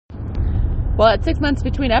Well, at 6 months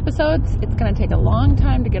between episodes, it's going to take a long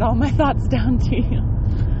time to get all my thoughts down to you.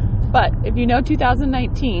 But if you know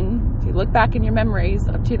 2019, if you look back in your memories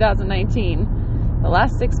of 2019, the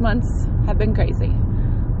last 6 months have been crazy.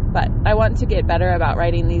 But I want to get better about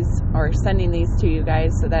writing these or sending these to you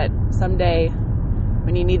guys so that someday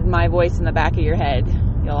when you need my voice in the back of your head,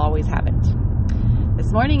 you'll always have it.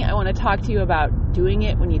 This morning, I want to talk to you about doing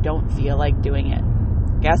it when you don't feel like doing it.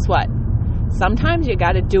 Guess what? Sometimes you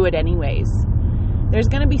got to do it anyways. There's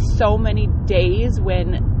going to be so many days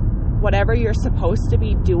when whatever you're supposed to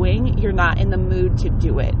be doing, you're not in the mood to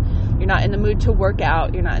do it. You're not in the mood to work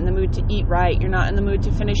out. You're not in the mood to eat right. You're not in the mood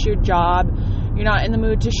to finish your job. You're not in the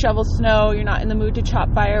mood to shovel snow. You're not in the mood to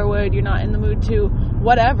chop firewood. You're not in the mood to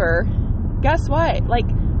whatever. Guess what?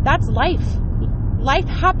 That's life. Life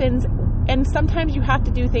happens, and sometimes you have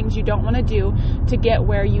to do things you don't want to do to get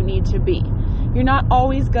where you need to be. You're not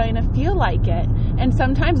always going to feel like it. And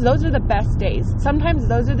sometimes those are the best days. Sometimes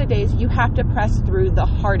those are the days you have to press through the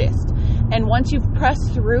hardest. And once you've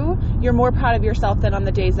pressed through, you're more proud of yourself than on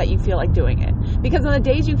the days that you feel like doing it. Because on the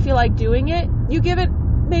days you feel like doing it, you give it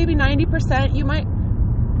maybe 90%. You might,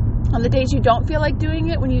 on the days you don't feel like doing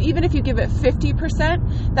it, even if you give it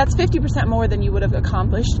 50%, that's 50% more than you would have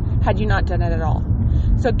accomplished had you not done it at all.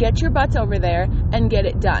 So get your butts over there and get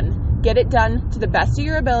it done. Get it done to the best of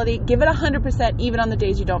your ability. Give it 100% even on the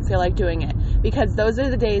days you don't feel like doing it, because those are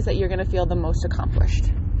the days that you're going to feel the most accomplished.